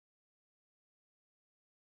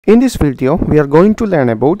In this video, we are going to learn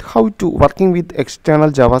about how to working with external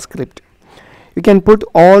JavaScript. You can put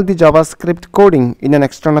all the JavaScript coding in an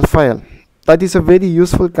external file. That is a very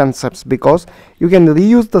useful concept because you can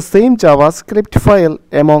reuse the same JavaScript file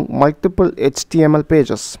among multiple HTML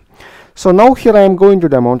pages. So now here I am going to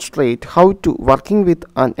demonstrate how to working with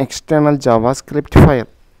an external JavaScript file.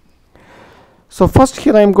 So first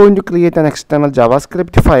here I am going to create an external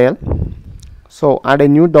JavaScript file. So add a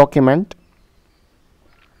new document.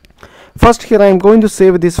 First here I am going to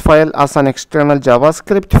save this file as an external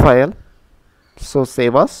JavaScript file. So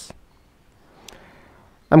save as.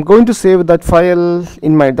 I'm going to save that file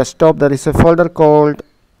in my desktop. There is a folder called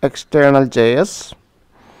external.js,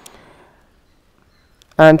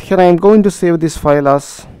 and here I am going to save this file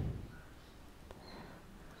as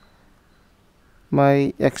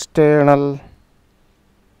my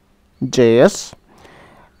external.js,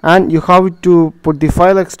 and you have to put the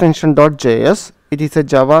file extension .js. It is a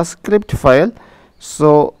JavaScript file,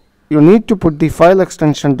 so you need to put the file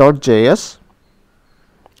extension .js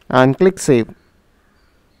and click save.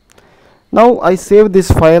 Now I save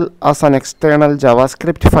this file as an external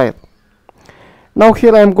JavaScript file. Now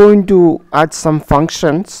here I am going to add some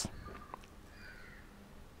functions.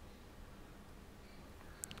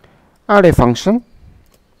 Add a function,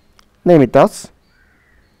 name it as,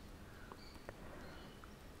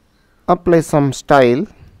 apply some style,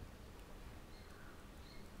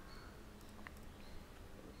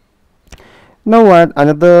 now add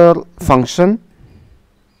another function,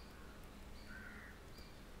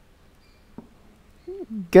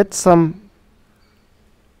 get some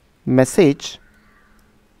message.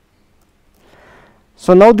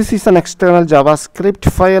 So now this is an external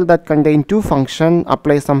JavaScript file that contains two functions,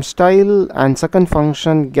 apply some style, and second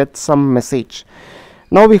function, get some message.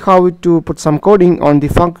 Now we have to put some coding on the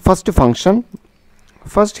first function.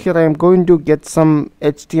 First here I am going to get some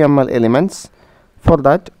HTML elements. For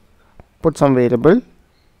that, put some variable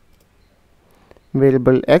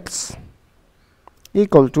x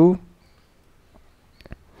equal to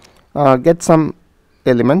get some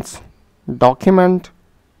elements, document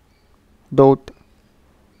dot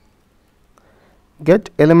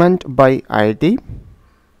get element by id,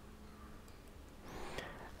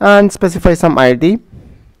 and specify some id,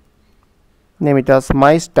 name it as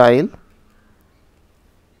my style.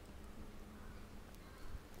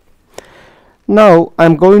 Now I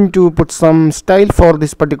am going to put some style for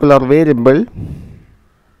this particular variable.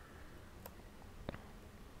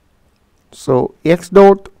 So x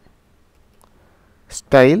dot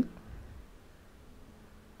style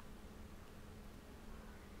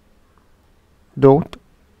dot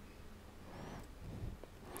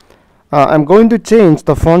I'm going to change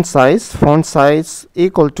the font size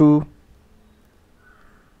equal to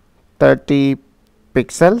 30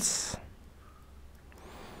 pixels.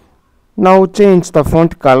 Now change the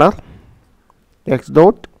font color, x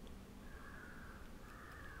dot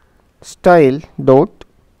style dot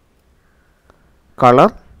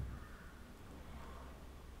color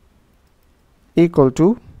equal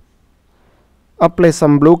to, apply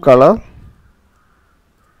some blue color.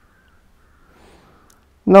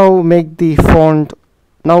 Now make the font,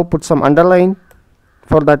 now put some underline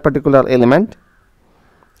for that particular element.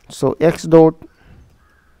 So x dot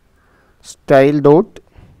style dot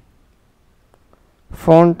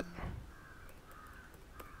font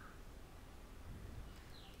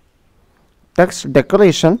text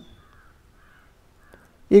decoration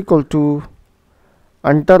equal to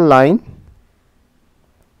underline.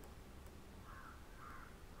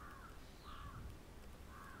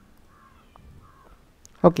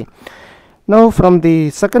 Okay, now from the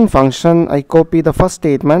second function I copy the first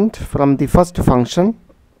statement from the first function,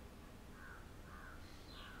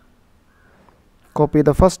 copy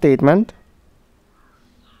the first statement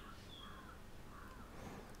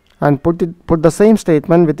and put the same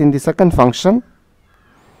statement within the second function.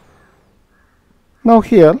 Now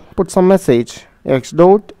here put some message, x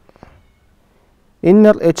dot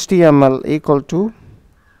inner HTML equal to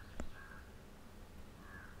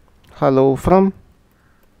hello from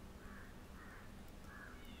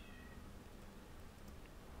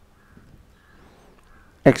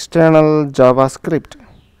external JavaScript.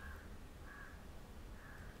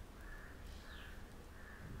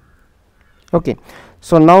 Okay,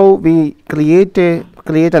 so now we create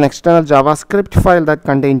an external JavaScript file that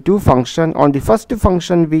contains two functions. On the first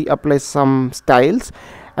function we apply some styles,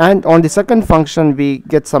 and on the second function we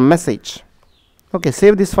get some message. Okay,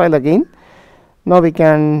 save this file again. Now we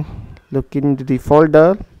can look into the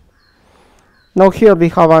folder. Now here we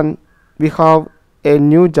have a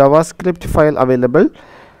new JavaScript file available.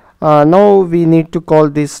 Now we need to call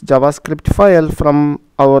this JavaScript file from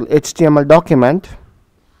our HTML document.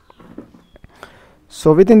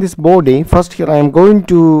 So within this body, first here I am going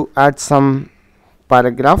to add some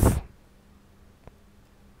paragraph.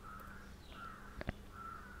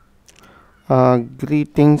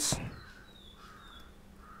 Greetings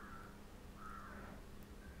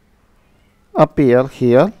appear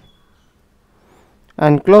here,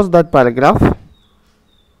 and close that paragraph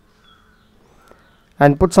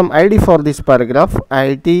and put some ID for this paragraph.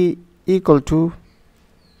 ID equal to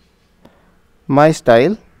my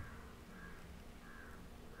style.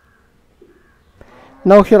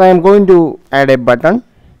 Now here I am going to add a button.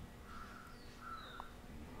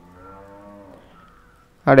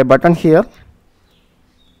 Add a button here.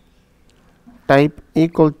 Type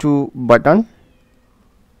equal to button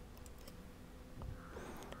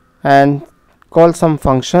and call some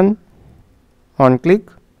function on click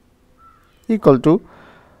equal to,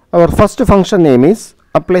 our first function name is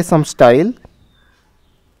apply some style.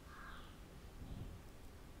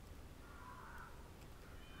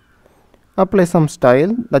 Apply some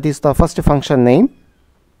style, that is the first function name,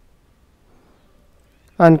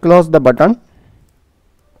 and close the button.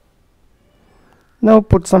 Now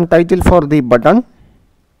put some title for the button.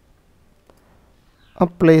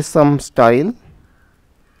 Apply some style.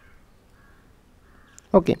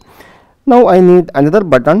 Okay, now I need another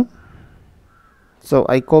button, so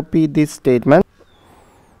I copy this statement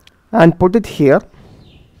and put it here.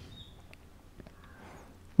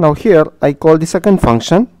 Now here I call the second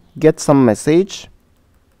function get some message.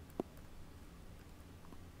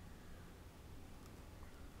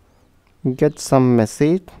 Get some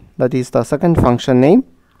message, that is the second function name,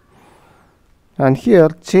 and here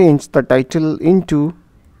change the title into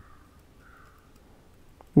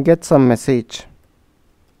get some message.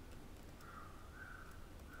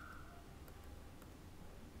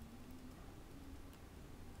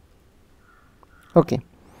 Okay,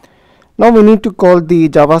 now we need to call the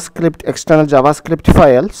JavaScript external JavaScript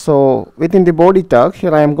file. So within the body tag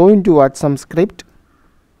here I am going to add some script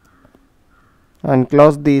and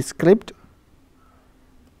close the script.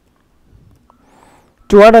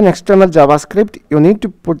 To add an external JavaScript, you need to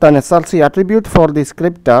put an src attribute for the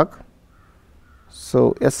script tag.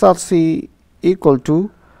 So src equal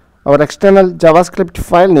to, our external JavaScript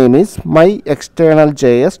file name is my external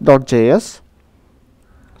js.js.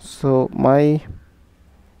 So my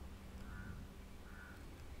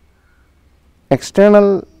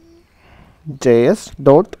external js.js,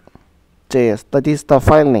 that is the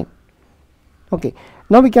file name. Okay,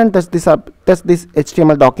 now we can test this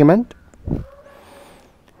HTML document.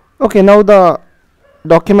 Okay, now the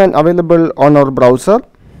document available on our browser.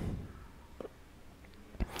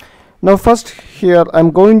 Now first here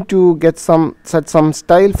I'm going to set some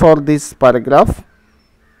style for this paragraph.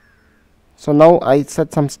 So now I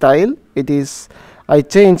set some style. I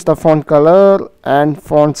change the font color and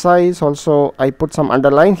font size. Also I put some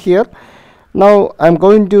underline here. Now I'm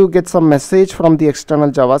going to get some message from the external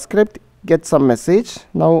JavaScript. Get some message.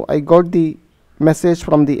 Now I got the message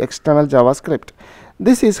from the external JavaScript.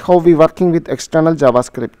 This is how we working with external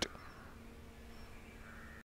JavaScript.